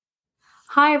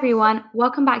Hi, everyone.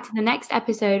 Welcome back to the next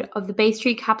episode of the Bay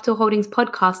Street Capital Holdings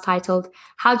podcast titled,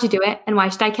 How'd You Do It and Why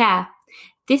Should I Care?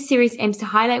 This series aims to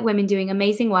highlight women doing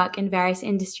amazing work in various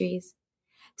industries.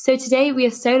 So today we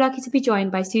are so lucky to be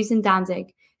joined by Susan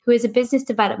Danzig, who is a business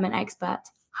development expert.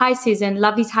 Hi, Susan.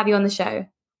 Lovely to have you on the show.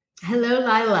 Hello,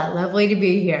 Laila. Lovely to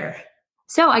be here.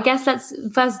 So I guess let's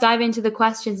first dive into the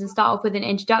questions and start off with an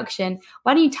introduction.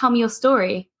 Why don't you tell me your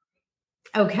story?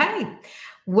 Okay.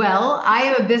 Well, I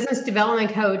am a business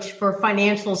development coach for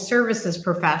financial services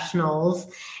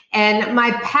professionals, and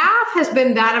my path has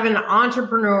been that of an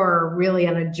entrepreneur, really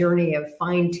on a journey of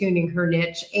fine-tuning her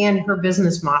niche and her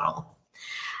business model.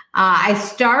 I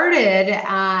started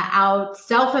out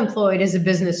self-employed as a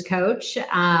business coach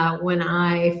when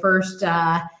I first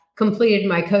completed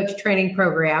my coach training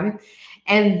program.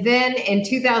 And then in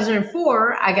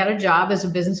 2004, I got a job as a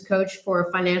business coach for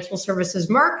a financial services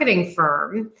marketing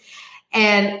firm.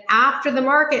 And after the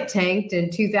market tanked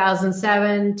in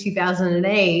 2007,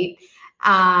 2008,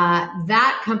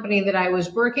 that company that I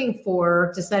was working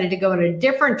for decided to go in a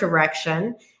different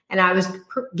direction. And I was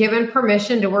given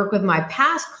permission to work with my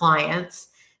past clients.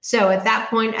 So at that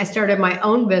point, I started my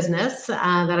own business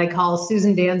that I call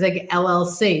Susan Danzig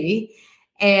LLC.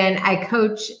 And I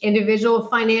coach individual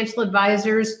financial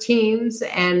advisors, teams,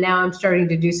 and now I'm starting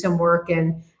to do some work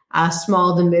in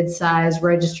small to mid-sized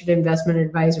registered investment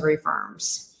advisory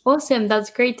firms. Awesome. That's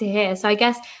great to hear. So I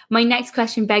guess my next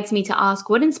question begs me to ask,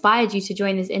 what inspired you to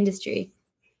join this industry?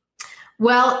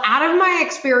 Well, out of my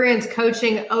experience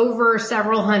coaching over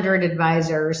several hundred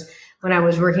advisors when I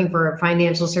was working for a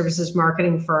financial services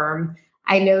marketing firm,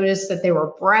 I noticed that they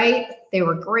were bright, they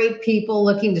were great people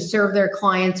looking to serve their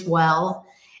clients well.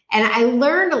 And I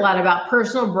learned a lot about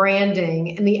personal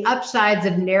branding and the upsides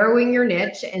of narrowing your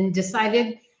niche, and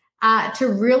decided to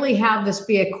really have this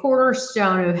be a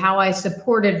cornerstone of how I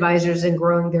support advisors in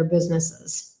growing their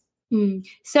businesses.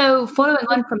 So following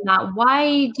on from that,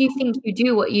 why do you think you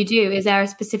do what you do? Is there a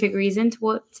specific reason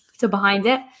to behind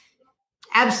it?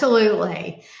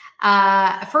 Absolutely.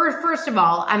 First of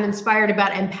all, I'm inspired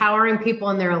about empowering people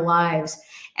in their lives,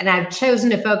 and I've chosen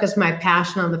to focus my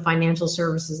passion on the financial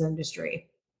services industry.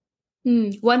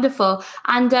 Wonderful.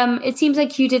 And it seems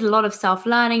like you did a lot of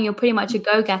self-learning. You're pretty much a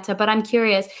go-getter, but I'm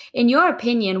curious, in your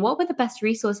opinion, what were the best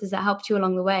resources that helped you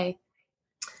along the way?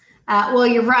 Well,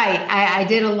 you're right. I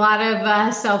did a lot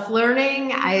of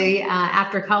self-learning.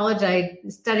 After college, I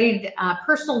studied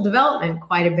personal development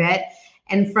quite a bit.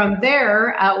 And from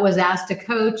there, was asked to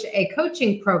coach a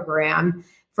coaching program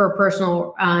for a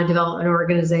personal development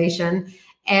organization.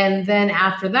 And then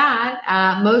after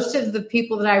that, most of the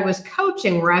people that I was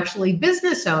coaching were actually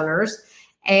business owners.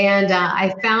 And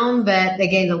I found that they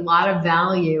gained a lot of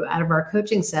value out of our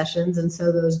coaching sessions. And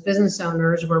so those business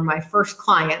owners were my first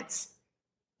clients.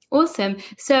 Awesome.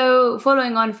 So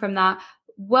following on from that,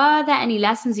 were there any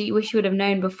lessons that you wish you would have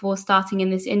known before starting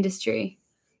in this industry?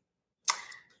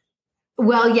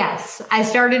 Well, yes. I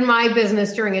started my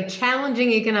business during a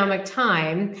challenging economic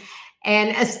time.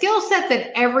 And a skill set that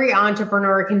every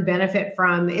entrepreneur can benefit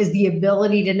from is the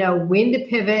ability to know when to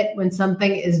pivot when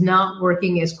something is not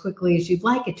working as quickly as you'd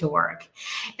like it to work.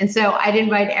 And so I'd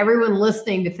invite everyone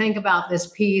listening to think about this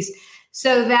piece,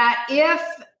 so that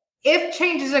if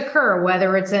changes occur,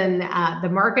 whether it's in the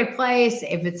marketplace,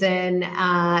 if it's in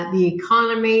the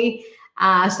economy,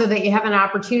 so that you have an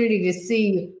opportunity to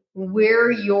see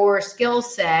where your skill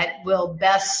set will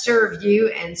best serve you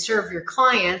and serve your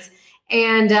clients,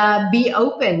 and be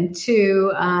open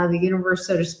to the universe,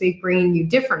 so to speak, bringing you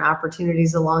different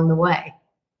opportunities along the way.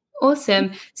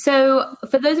 Awesome. So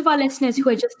for those of our listeners who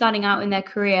are just starting out in their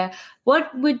career,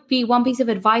 what would be one piece of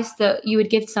advice that you would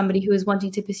give to somebody who is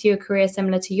wanting to pursue a career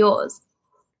similar to yours?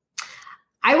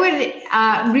 I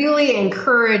would really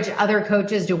encourage other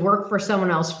coaches to work for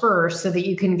someone else first, so that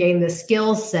you can gain the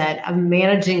skill set of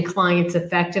managing clients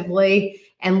effectively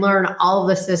and learn all of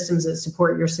the systems that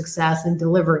support your success in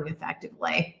delivering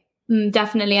effectively.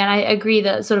 Definitely. And I agree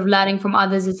that sort of learning from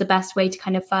others is the best way to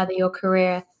kind of further your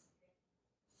career.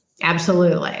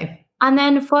 Absolutely. And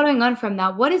then following on from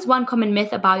that, what is one common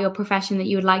myth about your profession that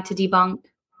you would like to debunk?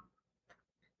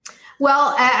 Well,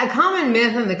 a common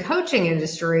myth in the coaching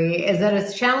industry is that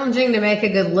it's challenging to make a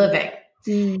good living.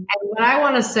 And what I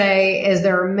want to say is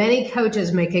there are many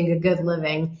coaches making a good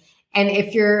living. And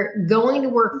if you're going to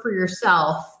work for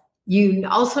yourself, you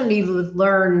also need to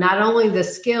learn not only the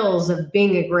skills of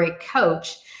being a great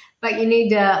coach, but you need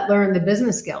to learn the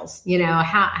business skills. You know,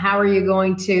 how are you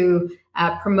going to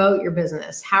promote your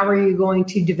business? How are you going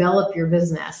to develop your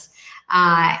business?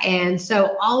 And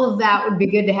so all of that would be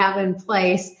good to have in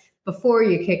place before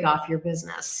you kick off your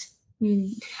business.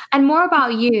 Mm. And more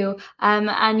about you.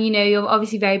 And you're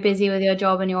obviously very busy with your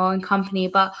job and your own company,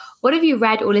 but what have you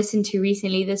read or listened to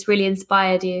recently that's really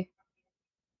inspired you?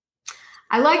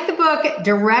 I like the book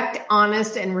Direct,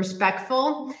 Honest, and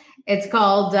Respectful. It's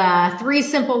called Three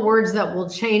Simple Words That Will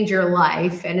Change Your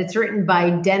Life. And it's written by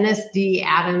Dennis D.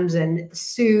 Adams and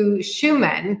Sue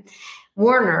Schumann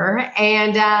Warner.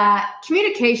 And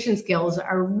communication skills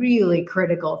are really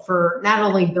critical for not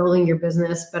only building your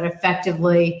business, but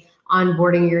effectively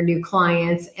onboarding your new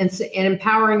clients and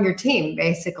empowering your team,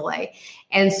 basically.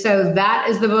 And so that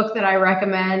is the book that I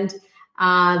recommend.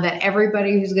 That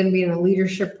everybody who's going to be in a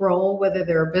leadership role, whether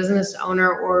they're a business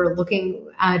owner or looking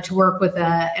to work with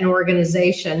an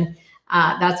organization,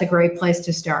 that's a great place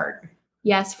to start.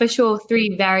 Yes, for sure.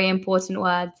 3 very important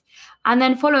words. And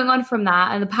then following on from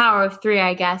that, and the power of 3,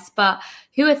 I guess, but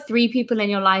who are 3 people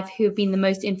in your life who have been the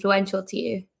most influential to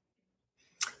you?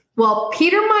 Well,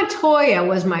 Peter Montoya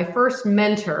was my first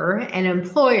mentor and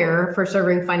employer for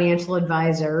serving financial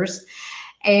advisors.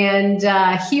 And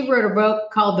he wrote a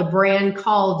book called The Brand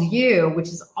Called You, which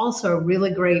is also a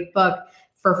really great book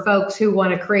for folks who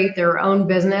want to create their own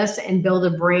business and build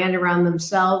a brand around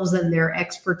themselves and their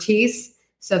expertise.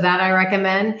 So that I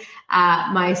recommend.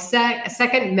 My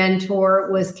second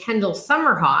mentor was Kendall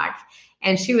Summerhawk,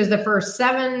 and she was the first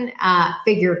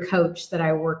 7-figure coach that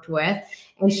I worked with.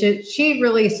 And she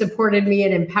really supported me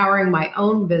in empowering my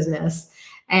own business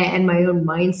and my own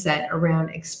mindset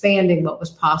around expanding what was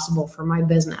possible for my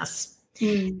business.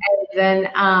 And then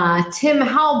Tim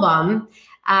Halbum,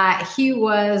 he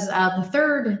was the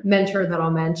third mentor that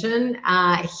I'll mention.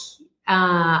 I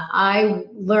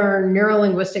learned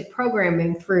neuro-linguistic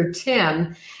programming through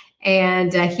Tim,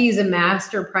 and he's a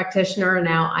master practitioner, and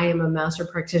now I am a master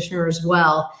practitioner as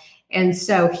well. And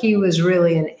so he was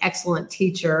really an excellent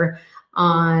teacher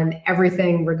on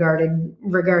everything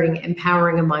regarding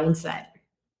empowering a mindset.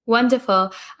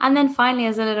 Wonderful. And then finally,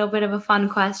 as a little bit of a fun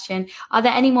question, are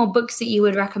there any more books that you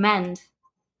would recommend?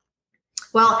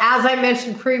 Well, as I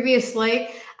mentioned previously,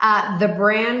 The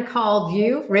Brand Called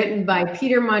You, written by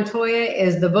Peter Montoya,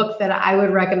 is the book that I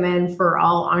would recommend for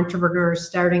all entrepreneurs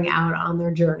starting out on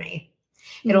their journey.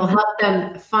 It'll help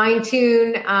them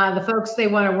fine-tune the folks they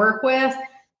want to work with,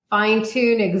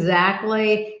 fine-tune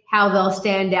exactly how they'll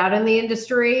stand out in the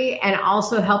industry, and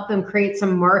also help them create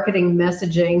some marketing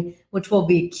messaging, which will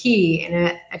be key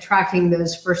in attracting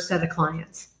those first set of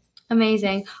clients.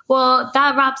 Amazing. Well,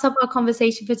 that wraps up our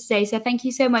conversation for today. So thank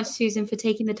you so much, Susan, for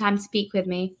taking the time to speak with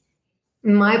me.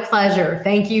 My pleasure.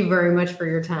 Thank you very much for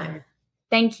your time.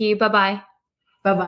 Thank you. Bye-bye.